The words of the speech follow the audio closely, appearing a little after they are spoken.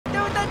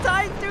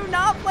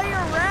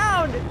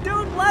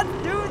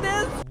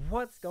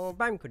What's going on?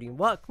 I'm Cody and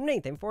welcome to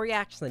Nathan for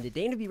Reaction. And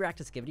today I'm going to be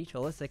reacting to skibidi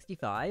toilet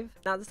 65.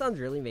 Now this sounds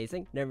really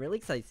amazing and I'm really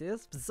excited to see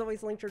this. As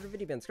always, link to the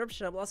video in the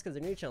description below because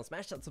they're new channel.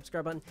 Smash that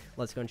subscribe button.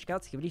 Let's go and check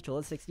out skibidi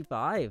toilet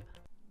 65.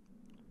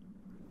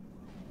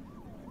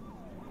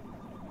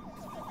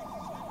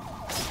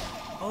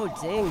 Oh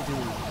dang, dude.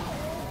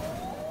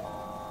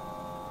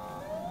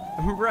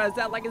 Bruh, is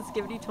that like a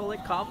skibidi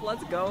toilet cop?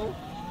 Let's go.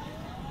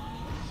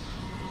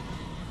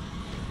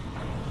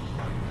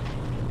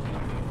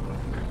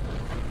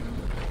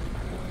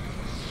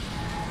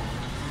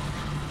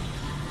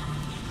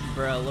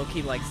 Bruh,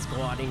 low-key like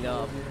squatting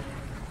up.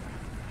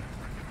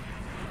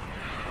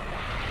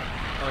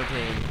 Oh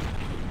dang.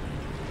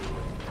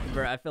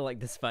 Bruh, I feel like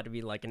this is about to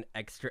be like an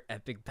extra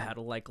epic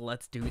battle. Like,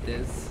 let's do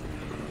this.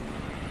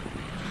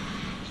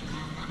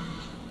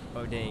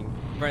 Oh dang.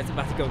 Bruh, it's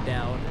about to go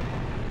down.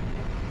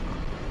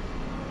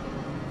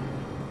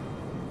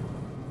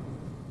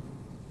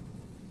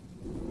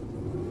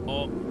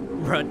 Oh,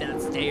 bruh,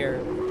 that stare.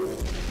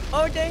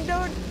 Oh dang,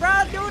 dude.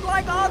 Bruh, dude,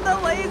 like on the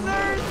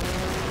lasers.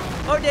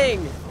 Oh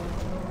dang.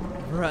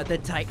 Bruh, the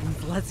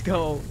Titans, let's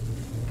go.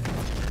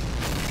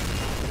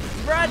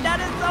 Bruh, that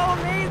is so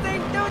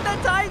amazing. Dude, the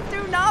Titans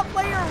do not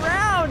play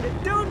around.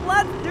 Dude,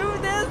 let's do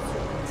this.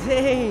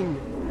 Dang.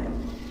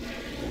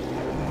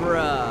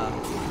 Bruh.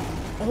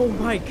 Oh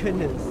my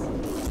goodness.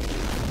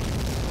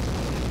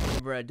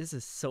 Bruh, this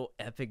is so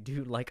epic,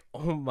 dude. Like,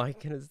 oh my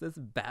goodness, this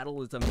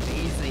battle is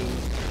amazing.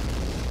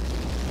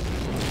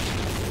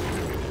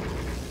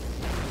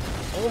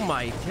 Oh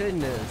my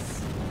goodness.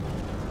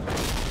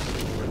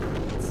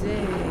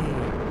 Dang.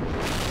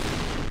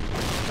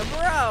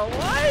 Bro,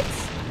 what?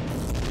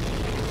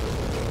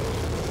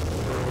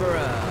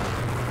 Bruh.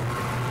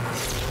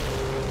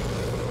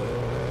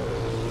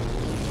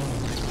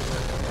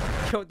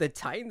 Yo, the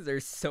Titans are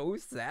so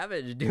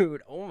savage,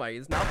 dude. Oh my,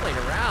 he's not playing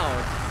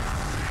around.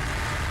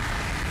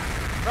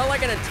 Bro,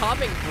 like an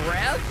atomic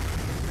breath?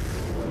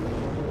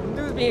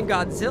 Dude's being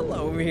Godzilla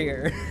over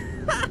here.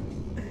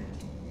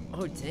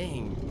 Oh,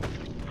 dang.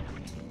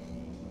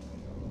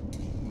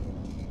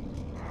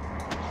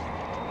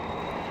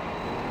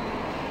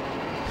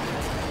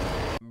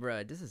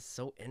 Bruh, this is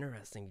so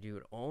interesting,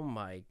 dude. Oh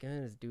my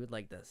goodness, dude,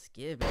 like the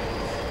skibidi.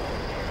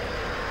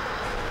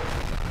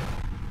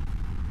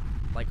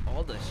 Like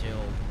all the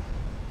shield.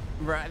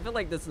 Bruh, I feel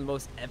like this is the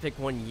most epic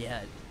one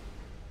yet.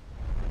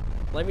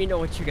 Let me know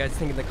what you guys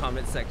think in the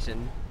comment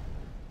section.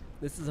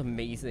 This is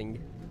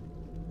amazing.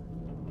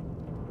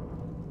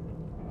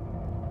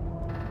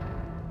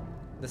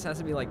 This has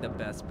to be like the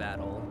best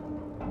battle,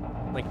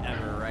 like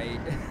ever,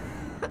 right?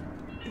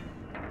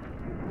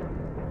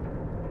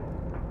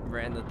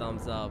 Ran the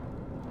thumbs up.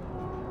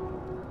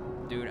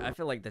 Dude, I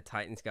feel like the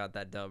Titans got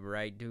that dub,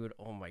 right? Dude,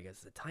 oh my goodness,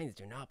 the Titans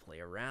do not play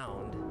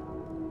around.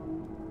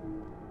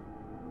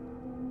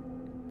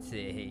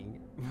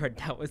 Dang. Bro,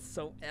 that was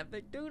so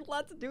epic. Dude,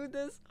 let's do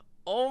this.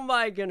 Oh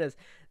my goodness.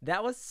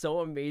 That was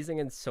so amazing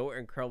and so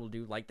incredible,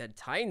 dude. Like, the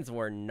Titans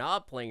were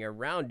not playing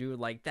around, dude.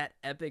 Like, that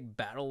epic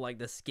battle, like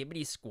the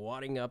skibidi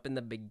squatting up in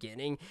the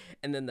beginning,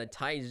 and then the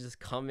Titans just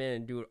come in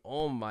and, dude,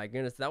 oh my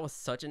goodness, that was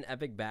such an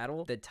epic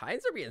battle. The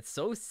Titans are being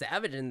so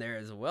savage in there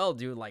as well,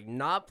 dude. Like,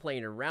 not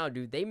playing around,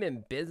 dude. They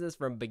meant business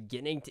from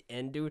beginning to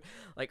end, dude.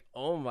 Like,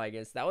 oh my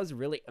goodness, that was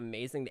really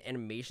amazing. The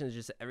animations,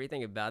 just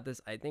everything about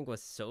this, I think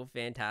was so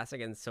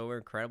fantastic and so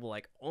incredible.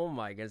 Like, oh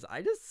my goodness,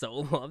 I just so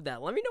love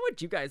that. Let me know what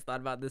you guys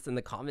thought about this in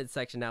the comment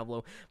section down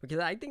below, because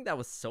I think that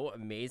was so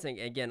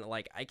amazing. Again,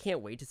 like, I can't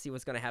wait to see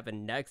what's gonna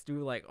happen next,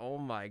 dude. Like, oh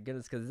my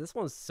goodness, because this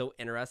one's so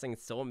interesting,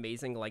 so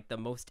amazing. Like, the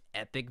most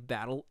epic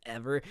battle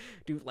ever,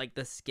 dude. Like,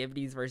 the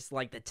skibidis versus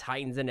like the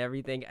Titans and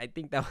everything. I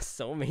think that was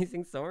so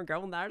amazing, so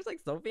incredible. That was like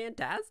so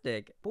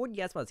fantastic. But what do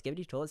you guys about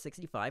skibidi toilet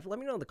 65? Let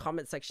me know in the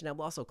comment section down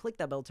below. Also, click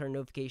that bell to turn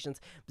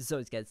notifications. As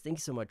always, guys, thank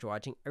you so much for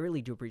watching. I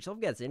really do appreciate it.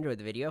 If you guys enjoyed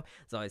the video,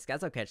 as always,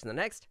 guys, I'll catch you in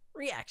the next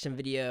reaction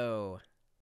video.